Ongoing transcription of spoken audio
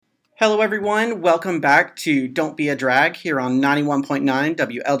Hello, everyone. Welcome back to Don't Be a Drag here on 91.9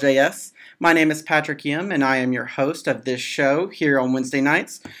 WLJS. My name is Patrick Yim, and I am your host of this show here on Wednesday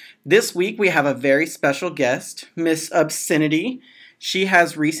nights. This week, we have a very special guest, Miss Obscenity. She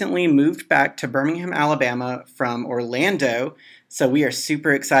has recently moved back to Birmingham, Alabama from Orlando, so we are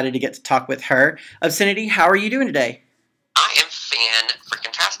super excited to get to talk with her. Obscenity, how are you doing today? I am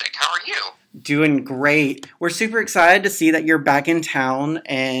fan-freaking-tastic. How are you? Doing great. We're super excited to see that you're back in town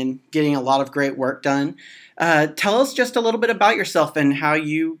and getting a lot of great work done. Tell us just a little bit about yourself and how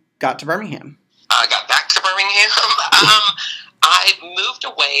you got to Birmingham. I got back to Birmingham. I moved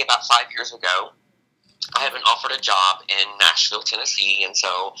away about 5 years ago. I had been offered a job in Nashville, Tennessee, and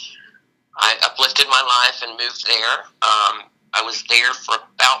so I uplifted my life and moved there. I was there for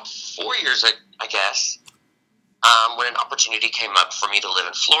about 4 years, I guess. When an opportunity came up for me to live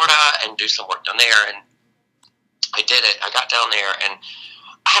in Florida and do some work down there, and I did it. I got down there, and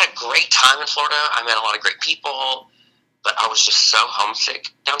I had a great time in Florida. I met a lot of great people, but I was just so homesick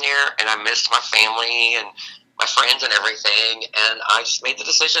down there, and I missed my family and my friends and everything, and I just made the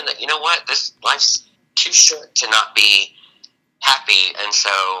decision that, you know what, this life's too short to not be happy, and so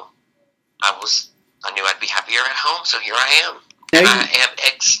I knew I'd be happier at home, so here I am. And I am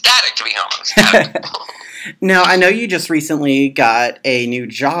ecstatic to be home. Now, I know you just recently got a new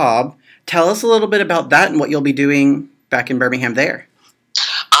job. Tell us a little bit about that and what you'll be doing back in Birmingham there.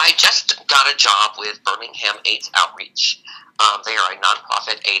 I just got a job with Birmingham AIDS Outreach. They are a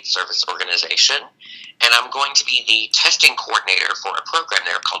nonprofit AIDS service organization, and I'm going to be the testing coordinator for a program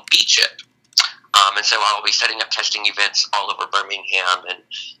there called BCHIP. And so I'll be setting up testing events all over Birmingham and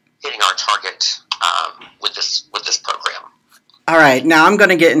hitting our target with this program. All right, now I'm going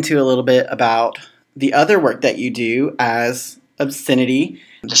to get into a little bit about the other work that you do as Obscenity.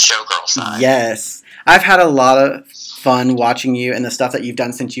 The showgirl side. Yes. I've had a lot of fun watching you and the stuff that you've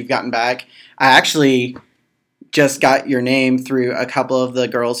done since you've gotten back. I actually just got your name through a couple of the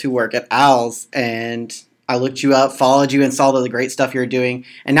girls who work at Owls, and I looked you up, followed you, and saw all the great stuff you're doing.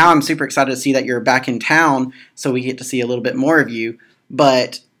 And now I'm super excited to see that you're back in town, so we get to see a little bit more of you.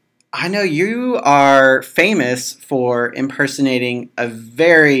 But I know you are famous for impersonating a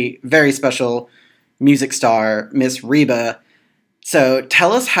very, very special music star, Miss Reba. So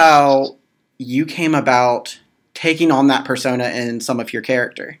tell us how you came about taking on that persona in some of your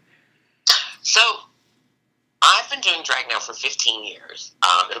character. So, I've been doing drag now for 15 years.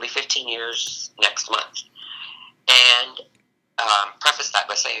 It'll be 15 years next month. And preface that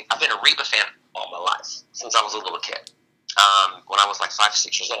by saying I've been a Reba fan all my life, since I was a little kid. When I was like 5 or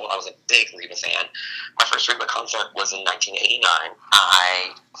 6 years old, I was a big Reba fan. My first Reba concert was in 1989.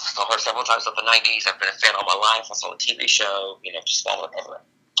 I saw her several times in the 90s. I've been a fan all my life. I saw the TV show, just followed everything.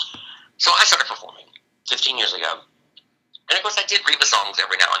 So I started performing 15 years ago. And of course, I did Reba songs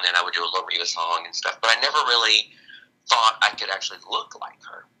every now and then. I would do a little Reba song and stuff, but I never really thought I could actually look like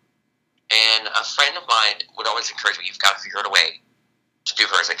her. And a friend of mine would always encourage me, you've got to figure out a way to do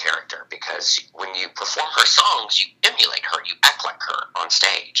her as a character, because when you perform her songs, you emulate her, you act like her on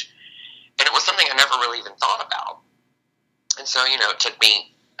stage. And it was something I never really even thought about. And so, it took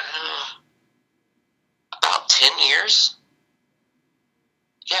me about 10 years.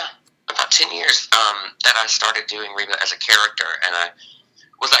 Yeah, about 10 years that I started doing Reba as a character. And I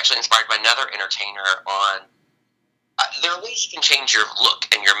was actually inspired by another entertainer on, there are ways you can change your look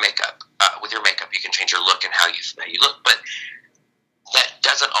and your makeup. With your makeup, you can change your look and how you look, but that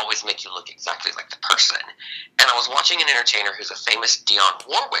doesn't always make you look exactly like the person. And I was watching an entertainer who's a famous Dionne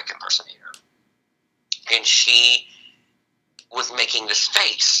Warwick impersonator. And she was making this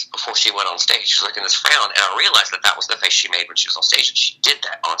face before she went on stage. She was making this frown, and I realized that was the face she made when she was on stage. And she did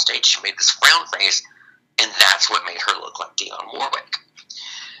that on stage. She made this frown face, and that's what made her look like Dionne Warwick.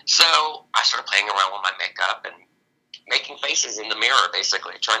 So I started playing around with my makeup and making faces in the mirror,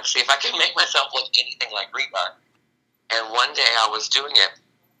 basically, trying to see if I could make myself look anything like Reba. And one day I was doing it,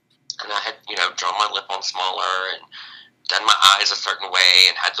 and I had, drawn my lip on smaller and done my eyes a certain way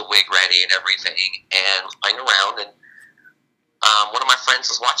and had the wig ready and everything, and playing around, and one of my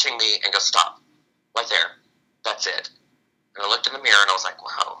friends was watching me and goes, stop, right there, that's it. And I looked in the mirror and I was like,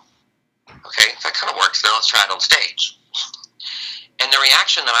 wow, okay, that kind of works, now let's try it on stage. And the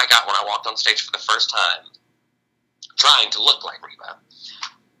reaction that I got when I walked on stage for the first time, trying to look like Reba,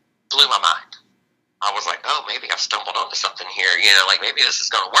 blew my mind. I was like, oh, maybe I've stumbled onto something here, maybe this is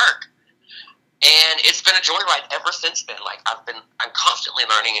going to work. And it's been a joyride ever since then. I'm constantly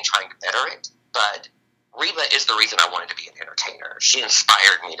learning and trying to better it, but Reba is the reason I wanted to be an entertainer. She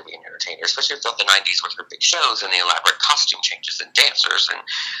inspired me to be an entertainer, especially throughout the 90s with her big shows and the elaborate costume changes and dancers and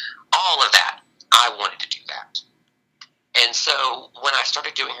all of that. I wanted to do that. And so when I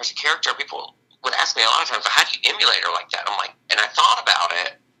started doing her as a character, people would ask me a lot of times, how do you emulate her like that? I'm like, and I thought about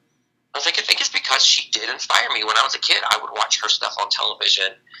it. I was like, I think it's because she did inspire me. When I was a kid, I would watch her stuff on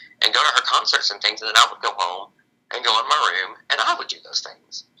television and go to her concerts and things, and then I would go home and go in my room, and I would do those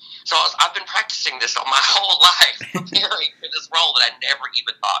things. So I've been practicing this all my whole life, preparing for this role that I never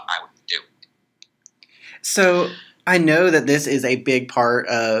even thought I would do. So I know that this is a big part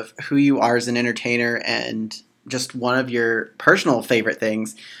of who you are as an entertainer and just one of your personal favorite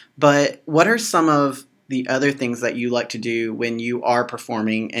things. But what are some of the other things that you like to do when you are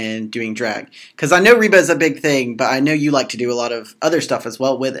performing and doing drag? Because I know Reba is a big thing, but I know you like to do a lot of other stuff as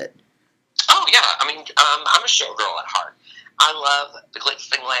well with it. Oh, yeah. I mean, I'm a showgirl at heart. I love the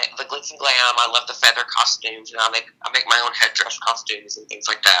glitz and glam. I love the feather costumes. I make my own headdress costumes and things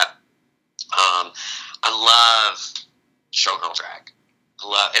like that. I love showgirl drag.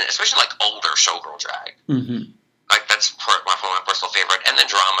 And especially like older showgirl drag. Mm-hmm. Like that's my personal favorite. And then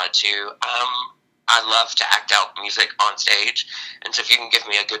drama too. I love to act out music on stage. And so if you can give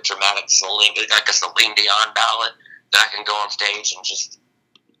me a good dramatic Celine Dion ballad that I can go on stage and just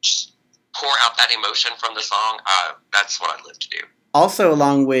pour out that emotion from the song, that's what I live to do. Also,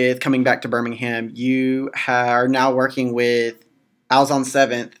 along with coming back to Birmingham, you are now working with Owls on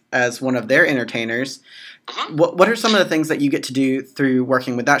 7th as one of their entertainers. Mm-hmm. What are some of the things that you get to do through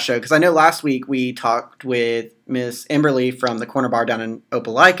working with that show? Because I know last week we talked with Miss Emberly from the Corner Bar down in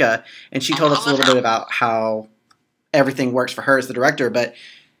Opelika, and she told us a little bit about how everything works for her as the director. But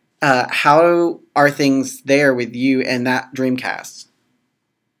how are things there with you and that Dreamcast?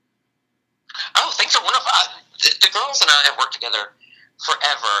 Oh, things are wonderful. The girls and I have worked together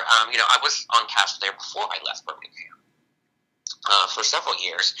forever. I was on cast there before I left Birmingham for several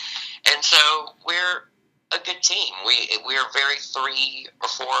years, and so we're a good team. We're very 3 or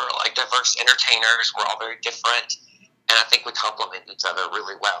 4 like diverse entertainers. We're all very different, and I think we complement each other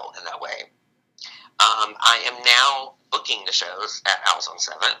really well in that way. I am now booking the shows at Owls on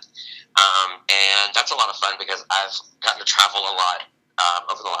 7th, and that's a lot of fun because I've gotten to travel a lot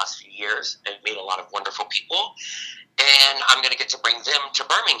over the last few years and meet a lot of wonderful people, and I'm going to get to bring them to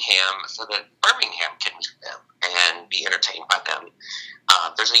Birmingham so that Birmingham can meet them and be entertained by them.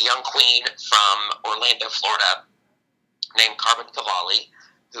 There's a young queen from Orlando, Florida, named Carmen Cavalli,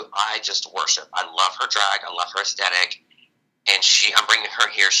 who I just worship. I love her drag. I love her aesthetic. And I'm bringing her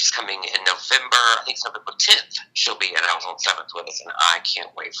here. She's coming in November. I think it's November 10th. She'll be at Owls on 7th with us, and I can't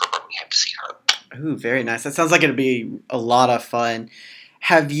wait for Birmingham to see her. Ooh, very nice. That sounds like it'd be a lot of fun.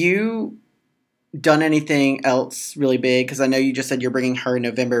 Have you done anything else really big? Because I know you just said you're bringing her in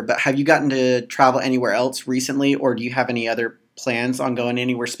November, but have you gotten to travel anywhere else recently, or do you have any other plans on going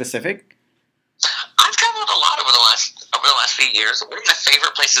anywhere specific? I've traveled a lot over the last few years. One of my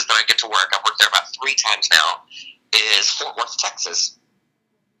favorite places that I get to work, I've worked there about 3 times now, is Fort Worth, Texas.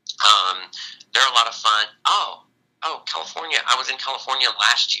 They're a lot of fun. Oh, California. I was in California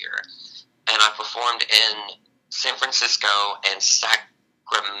last year, and I performed in San Francisco and Sacramento.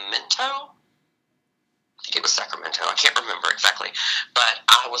 I think it was Sacramento. I can't remember exactly, but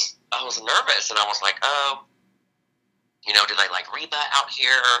I was nervous, and I was like, do they like Reba out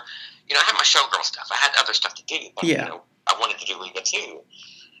here? I had my showgirl stuff. I had other stuff to do, but I wanted to do Reba too.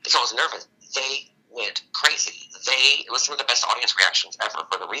 And so I was nervous. They went crazy. It was some of the best audience reactions ever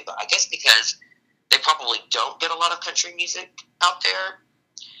for the Reba. I guess because they probably don't get a lot of country music out there.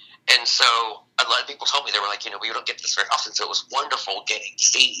 And so a lot of people told me, they were like, we don't get this very often. So it was wonderful getting to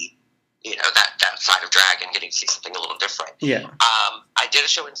see, that side of drag and getting to see something a little different. Yeah. I did a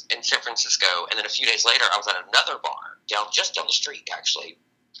show in San Francisco, and then a few days later I was at another bar just down the street, actually.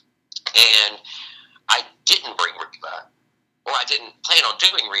 And I didn't bring Reba, or I didn't plan on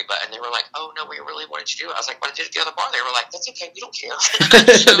doing Reba, and they were like, "Oh no, we really wanted you to do it." I was like, "But I did it at the other bar." They were like, "That's okay, we don't care."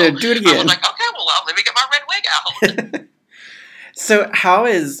 So no, do it again. I was like, "Okay, well, let me get my red wig out." So, how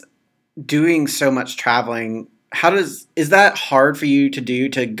is doing so much traveling? Is that hard for you to do,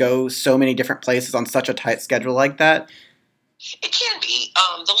 to go so many different places on such a tight schedule like that? It can be.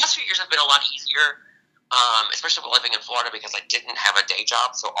 The last few years have been a lot easier, especially living in Florida, because I didn't have a day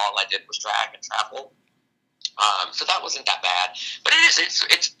job, so all I did was drag and travel. So that wasn't that bad, but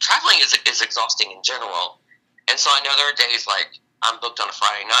it's traveling is exhausting in general, and so I know there are days like I'm booked on a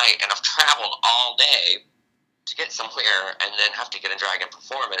Friday night and I've traveled all day to get somewhere and then have to get in drag and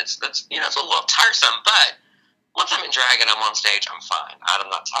perform, and it's a little tiresome, but once I'm in drag and I'm on stage, I'm fine. I'm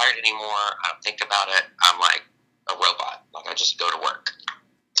not tired anymore. I don't think about it. I'm like a robot. Like I just go to work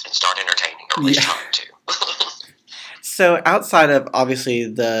and start entertaining, or at least trying to. So outside of obviously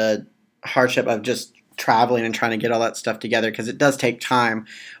the hardship of just traveling and trying to get all that stuff together, because it does take time,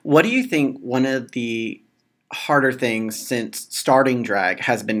 what do you think one of the harder things since starting drag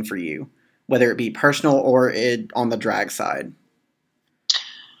has been for you, whether it be personal or on the drag side?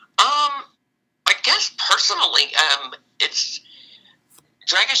 I guess personally, it's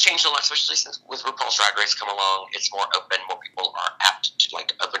drag has changed a lot, especially since with RuPaul's Drag Race come along. It's more open, more people are apt to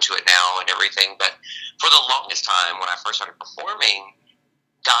open to it now and everything. But for the longest time, when I first started performing,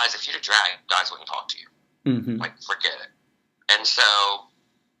 guys, if you did drag, guys wouldn't talk to you. Mm-hmm. Forget it. And so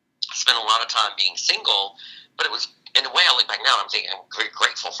I spent a lot of time being single, but it was, in a way, I look back now, I'm very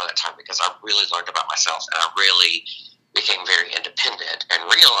grateful for that time because I really learned about myself and I really became very independent and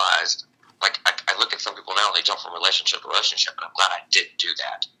realized, I look at some people now, they jump from relationship to relationship, and I'm glad I did do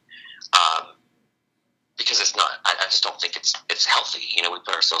that. Because it's not, I just don't think it's healthy. We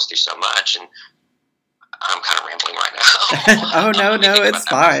put ourselves through so much, and I'm kind of rambling right now. Oh, no, it's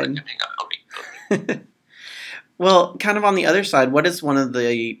fine. Well, kind of on the other side, what is one of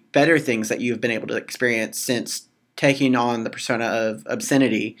the better things that you've been able to experience since taking on the persona of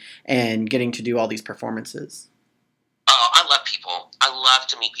Obscenity and getting to do all these performances? Oh, I love people. I love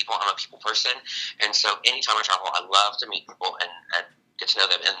to meet people. I'm a people person. And so anytime I travel, I love to meet people and get to know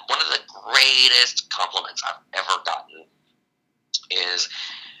them. And one of the greatest compliments I've ever gotten is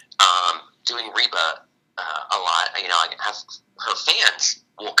doing Reba a lot. I have her fans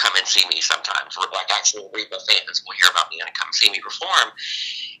will come and see me sometimes. Actual Reba fans will hear about me and come see me perform.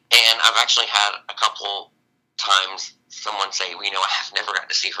 And I've actually had a couple times someone say, I have never gotten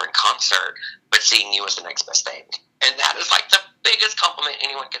to see her in concert, but seeing you is the next best thing. And that is the biggest compliment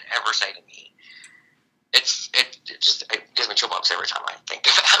anyone could ever say to me. It gives me chill bumps every time I think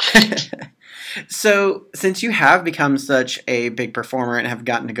about it. So, since you have become such a big performer and have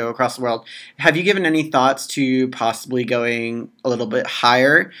gotten to go across the world, have you given any thoughts to possibly going a little bit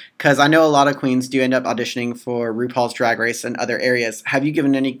higher? Because I know a lot of queens do end up auditioning for RuPaul's Drag Race and other areas. Have you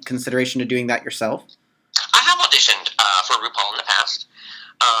given any consideration to doing that yourself? I have auditioned for RuPaul in the past,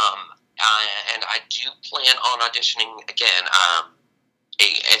 and I do plan on auditioning again.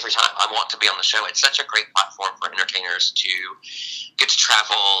 Every time I want to be on the show. It's such a great platform for entertainers to get to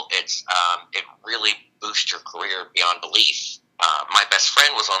travel. It really boosts your career beyond belief. My best friend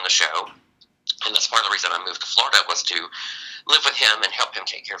was on the show, and that's part of the reason I moved to Florida was to live with him and help him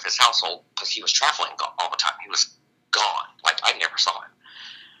take care of his household because he was traveling all the time. He was gone. I never saw him.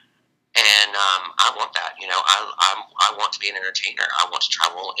 And I want that. I want to be an entertainer. I want to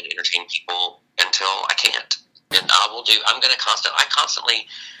travel and entertain people until I can't. And I constantly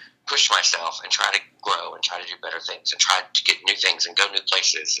push myself and try to grow and try to do better things and try to get new things and go new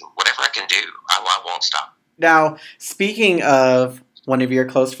places and whatever I can do, I won't stop. Now, speaking of one of your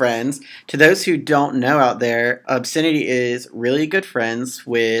close friends, to those who don't know out there, Obscenity is really good friends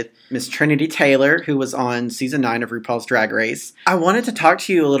with Miss Trinity Taylor, who was on season 9 of RuPaul's Drag Race. I wanted to talk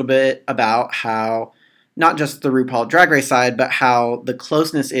to you a little bit about how not just the RuPaul Drag Race side, but how the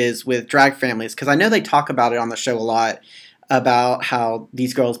closeness is with drag families. Because I know they talk about it on the show a lot, about how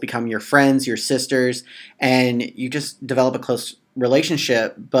these girls become your friends, your sisters, and you just develop a close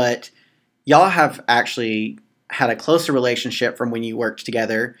relationship. But y'all have actually had a closer relationship from when you worked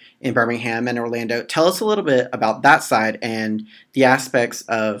together in Birmingham and Orlando. Tell us a little bit about that side and the aspects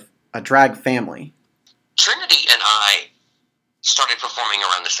of a drag family. Trinity and I started performing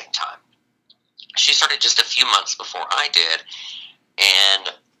around the same time. She started just a few months before I did,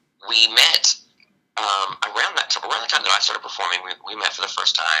 and we met around the time that I started performing. We met for the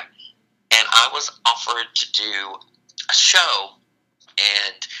first time, and I was offered to do a show,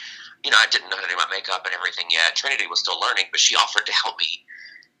 and I didn't know how to do my makeup and everything yet. Trinity was still learning, but she offered to help me,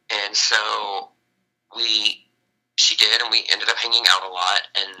 and so she did, and we ended up hanging out a lot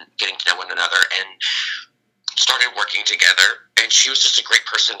and getting to know one another, and started working together. And she was just a great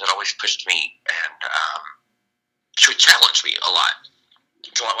person that always pushed me, and she would challenge me a lot.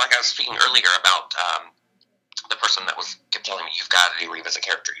 So, like I was speaking earlier about the person that kept telling me, "You've got to do Reva as a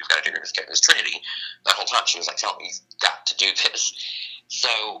character. You've got to do Reva as Trinity." That whole time, she was telling me, "You've got to do this."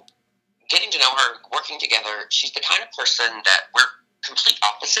 So, getting to know her, working together, she's the kind of person that we're complete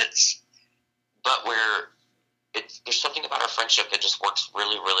opposites, but there's something about our friendship that just works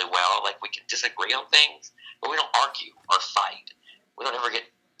really, really well. We can disagree on things, but we don't argue or fight. We don't ever get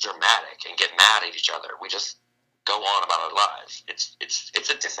dramatic and get mad at each other. We just go on about our lives. It's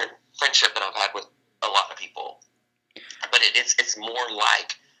a different friendship that I've had with a lot of people, but it's more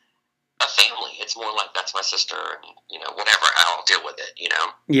like a family. It's more like that's my sister, and whatever. I'll deal with it.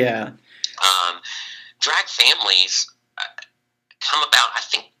 Yeah. Drag families come about. I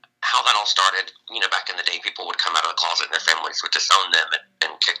think how that all started. Back in the day, people would come out of the closet, and their families would disown them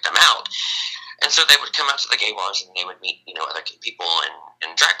and kick them out. And so they would come out to the gay bars, and they would meet other gay people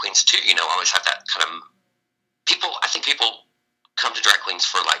and drag queens too. Always have that kind of I think people come to drag queens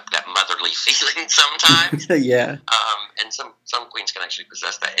for like that motherly feeling sometimes. Yeah. And some queens can actually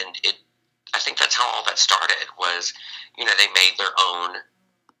possess that. And I think that's how all that started was, they made their own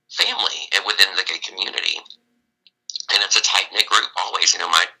family within the gay community. And it's a tight-knit group always.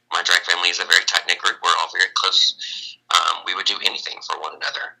 My drag family is a very tight-knit group. We're all very close. We would do anything for one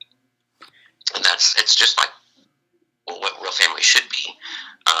another. And it's just like what real family should be.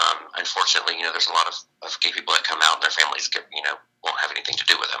 Unfortunately, there's a lot of gay people that come out and their families won't have anything to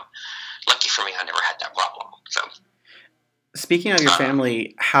do with them. Lucky for me, I never had that problem. So, speaking of your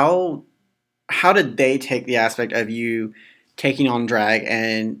family, how did they take the aspect of you taking on drag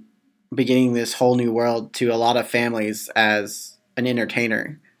and beginning this whole new world to a lot of families as an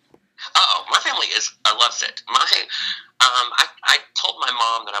entertainer? Oh, my family loves it. I told my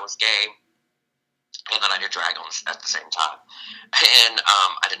mom that I was gay and that I did drag at the same time. And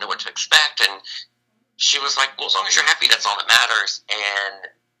I didn't know what to expect. And she was like, well, as long as you're happy, that's all that matters. And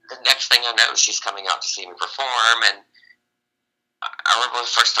the next thing I know, she's coming out to see me perform. And I remember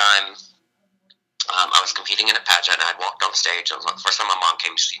the first time I was competing in a pageant, and I'd walked on stage. It was the first time my mom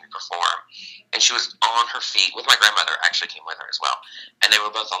came to see me perform. And she was on her feet, with my grandmother, actually came with her as well. And they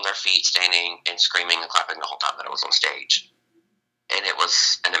were both on their feet, standing and screaming and clapping the whole time that I was on stage. And it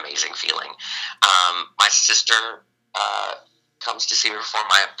was an amazing feeling. My sister comes to see me perform.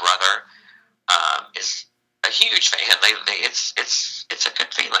 My brother is a huge fan. It's a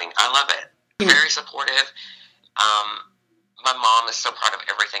good feeling. I love it. Very supportive. My mom is so proud of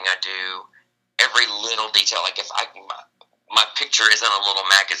everything I do. Every little detail. Like if my picture is in a little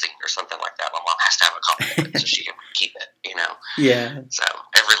magazine or something like that, my mom has to have a copy of it so she can keep it. Yeah. So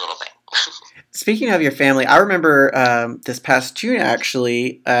every little thing. Speaking of your family, I remember this past June,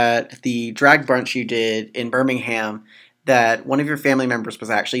 actually, at the drag brunch you did in Birmingham, that one of your family members was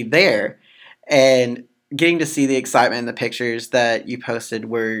actually there. And getting to see the excitement in the pictures that you posted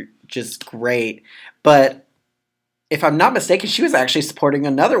were just great. But if I'm not mistaken, she was actually supporting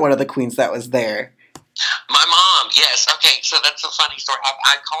another one of the queens that was there. My mom, yes. Okay, so that's a funny story.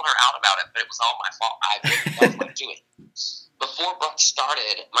 I called her out about it, but it was all my fault. I didn't want to do it. Before brunch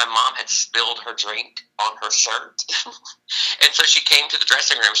started, my mom had spilled her drink on her shirt. And so she came to the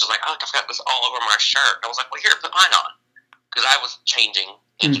dressing room. She was like, oh, I've got this all over my shirt. And I was like, well, here, put mine on. Because I was changing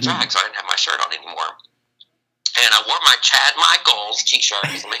into drag, so I didn't have my shirt on anymore. And I wore my Chad Michaels t-shirt,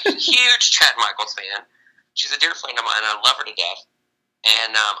 because I'm a huge Chad Michaels fan. She's a dear friend of mine, and I love her to death.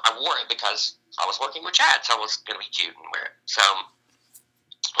 And I wore it because I was working with Chad, so I was going to be cute and wear it. So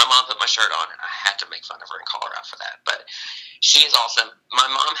my mom put my shirt on, and I had to make fun of her and call her out for that. But she is awesome. My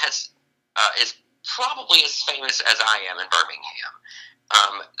mom is probably as famous as I am in Birmingham.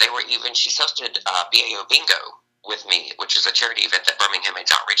 She's hosted BAO Bingo with me, which is a charity event that Birmingham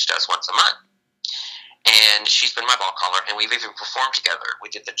AIDS Outreach does once a month. And she's been my ball caller, and we've even performed together. We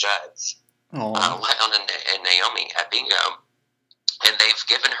did the Judds, Lyon and Naomi at Bingo. And they've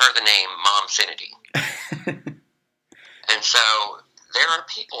given her the name Mom Sinity. And so there are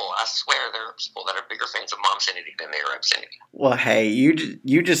people, I swear, there are people that are bigger fans of Mom Sinity than they are Obscenity. Well, hey,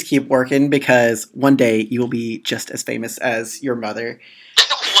 you just keep working, because one day you will be just as famous as your mother.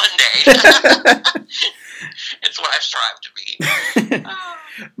 One day. It's what I strive to be.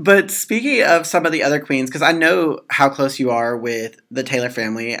 But speaking of some of the other queens, because I know how close you are with the Taylor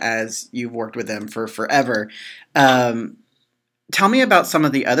family, as you've worked with them for forever. Tell me about some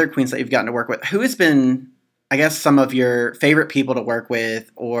of the other queens that you've gotten to work with. Who has been, I guess, some of your favorite people to work with,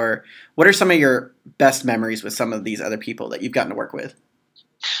 or what are some of your best memories with some of these other people that you've gotten to work with?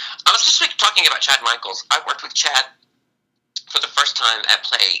 I was just talking about Chad Michaels. I worked with Chad for the first time at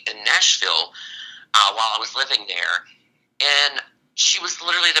Play in Nashville while I was living there. And she was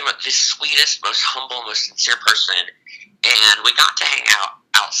literally the sweetest, most humble, most sincere person. And we got to hang out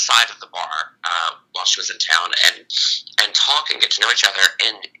outside of the bar while she was in town and talk and get to know each other.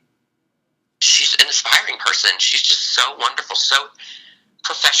 And she's an inspiring person. She's just so wonderful, so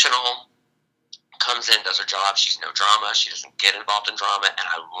professional, comes in, does her job. She's no drama. She doesn't get involved in drama. And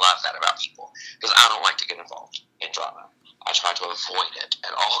I love that about people, because I don't like to get involved in drama. I try to avoid it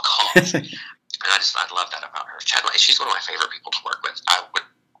at all costs. And I love that about her. She's one of my favorite people to work with. I would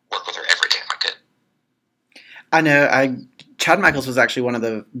work with her every day if I could. I know. Chad Michaels was actually one of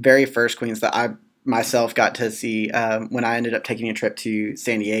the very first queens that I myself got to see when I ended up taking a trip to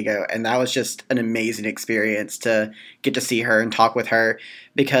San Diego. And that was just an amazing experience to get to see her and talk with her,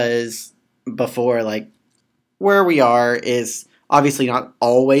 because before, like, where we are is obviously not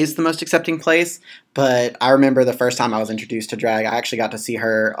always the most accepting place. But I remember the first time I was introduced to drag, I actually got to see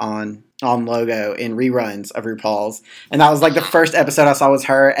her on on Logo in reruns of RuPaul's, and that was like the first episode I saw was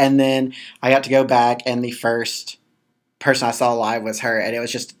her, and then I got to go back, and the first person I saw live was her, and it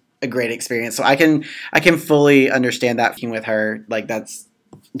was just a great experience. So I can fully understand that with her. Like, that's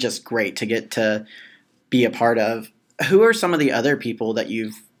just great to get to be a part of. Who are some of the other people that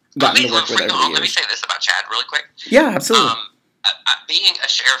you've gotten to work with over the years? Let me say this about Chad really quick. Yeah, absolutely. Being a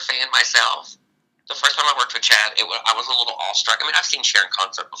Cher fan myself, the first time I worked with Chad, I was a little awestruck. I mean, I've seen Cher in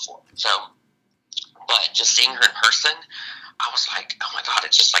concert before, but just seeing her in person, I was like, oh my God,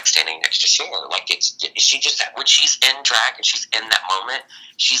 it's just like standing next to Cher. Like, she just, when she's in drag and she's in that moment,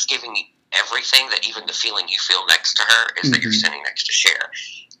 she's giving you everything, that even the feeling you feel next to her is that you're standing next to Cher.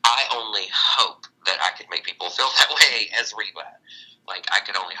 I only hope that I could make people feel that way as Reba. Like, I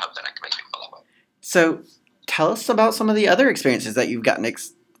could only hope that I could make people feel that way. So, tell us about some of the other experiences that you've gotten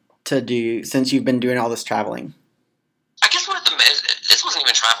to do since you've been doing all this traveling. I guess one of them is, this wasn't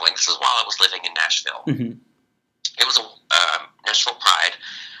even traveling. This is while I was living in Nashville. It was a Nashville Pride.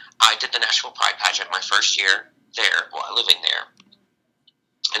 I did the Nashville Pride pageant my first year there, while living there,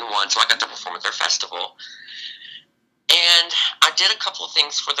 and won. So I got to perform at their festival. And I did a couple of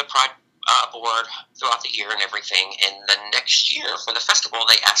things for the Pride board throughout the year and everything. And the next year for the festival,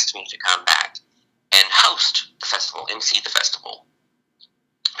 they asked me to come back and host the festival, MC the festival.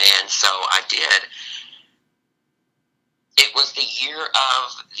 And so I did. It was the year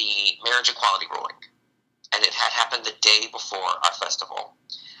of the marriage equality ruling, and it had happened the day before our festival.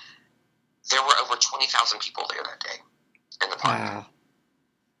 There were over 20,000 people there that day in the park. Wow.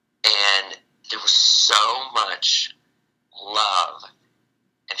 And there was so much love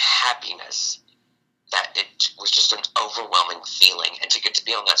and happiness that it was just an overwhelming feeling. And to get to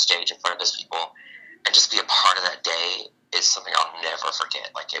be on that stage in front of those people and just be a part of that day is something I'll never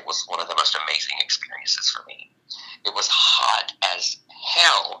forget. Like, it was one of the most amazing experiences for me. It was hot as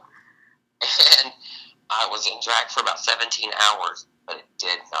hell, and I was in drag for about 17 hours, but it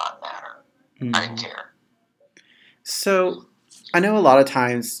did not matter. I didn't care. So, I know a lot of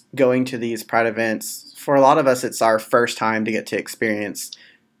times going to these Pride events, for a lot of us, it's our first time to get to experience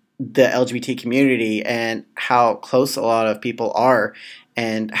the LGBT community and how close a lot of people are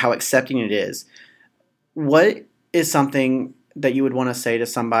and how accepting it is. What is something that you would want to say to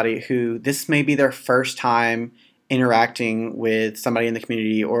somebody who this may be their first time interacting with somebody in the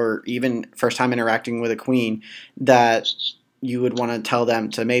community, or even first time interacting with a queen, that you would want to tell them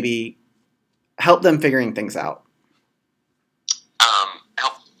to maybe help them figuring things out?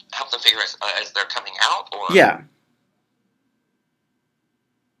 Help them figure as they're coming out? Or yeah.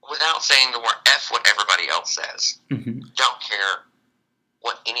 Without saying the word F what everybody else says. Don't care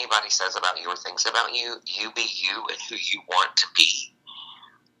what anybody says about you or thinks about you. You be you and who you want to be.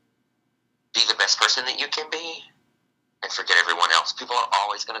 Be the best person that you can be, and forget everyone else. People are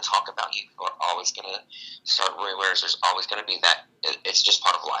always going to talk about you. People are always going to start rumors. There's always going to be that. It's just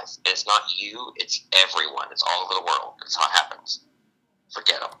part of life. It's not you. It's everyone. It's all over the world. It's how it happens.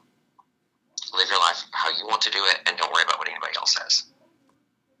 Forget them. Live your life how you want to do it, and don't worry about what anybody else says.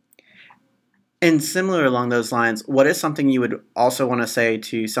 And similar along those lines, what is something you would also want to say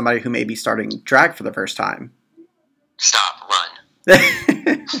to somebody who may be starting drag for the first time? Stop. Run. No.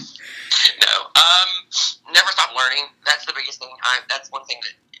 Never stop learning. That's the biggest thing. That's one thing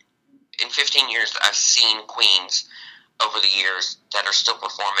that in 15 years I've seen queens over the years that are still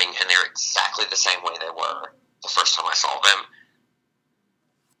performing, and they're exactly the same way they were the first time I saw them.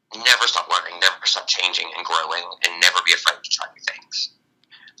 Never stop learning. Never stop changing and growing, and never be afraid to try new things.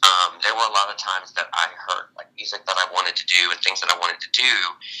 There were a lot of times that I heard like music that I wanted to do and things that I wanted to do,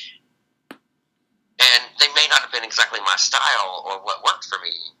 and they may not have been exactly my style or what worked for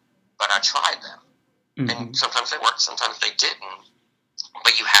me, but I tried them. And sometimes they worked, sometimes they didn't.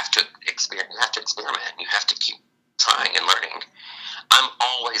 But you have to experiment. You have to experiment. You have to keep trying and learning. I'm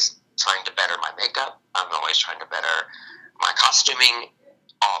always trying to better my makeup. I'm always trying to better my costuming.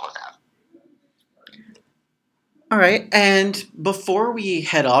 All of that. All right, and before we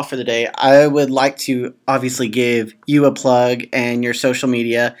head off for the day, I would like to obviously give you a plug and your social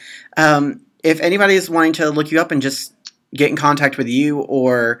media. If anybody is wanting to look you up and just get in contact with you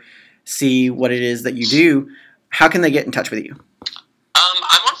or see what it is that you do, how can they get in touch with you?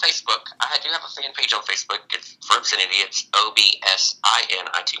 I'm on Facebook. I do have a fan page on Facebook. It's for Obscenity. It's OBSINITY.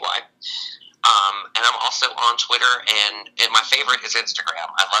 And I'm also on Twitter, and my favorite is Instagram.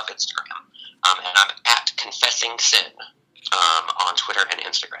 I love Instagram. And I'm at Confessing Sin on Twitter and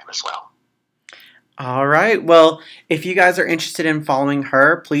Instagram as well. All right. Well, if you guys are interested in following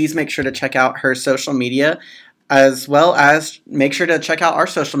her, please make sure to check out her social media, as well as make sure to check out our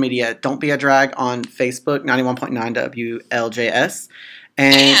social media. Don't Be a Drag on Facebook, 91.9 WLJS.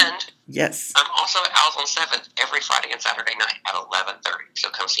 And Yes. I'm also at Owls on 7th every Friday and Saturday night at 11:30. So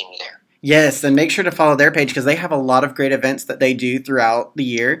come see me there. Yes, and make sure to follow their page because they have a lot of great events that they do throughout the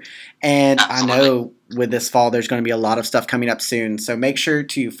year. And Absolutely. I know with this fall, there's going to be a lot of stuff coming up soon. So make sure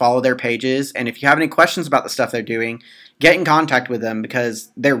to follow their pages. And if you have any questions about the stuff they're doing, get in contact with them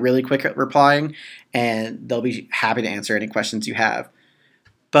because they're really quick at replying and they'll be happy to answer any questions you have.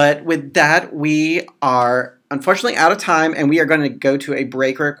 But with that, we are unfortunately out of time and we are going to go to a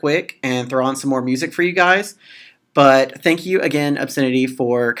break real quick and throw on some more music for you guys. But thank you again, Obscenity,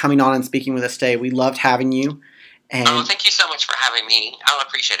 for coming on and speaking with us today. We loved having you. And thank you so much for having me. I'll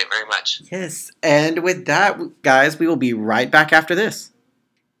appreciate it very much. yes, and with that, guys, we will be right back after this.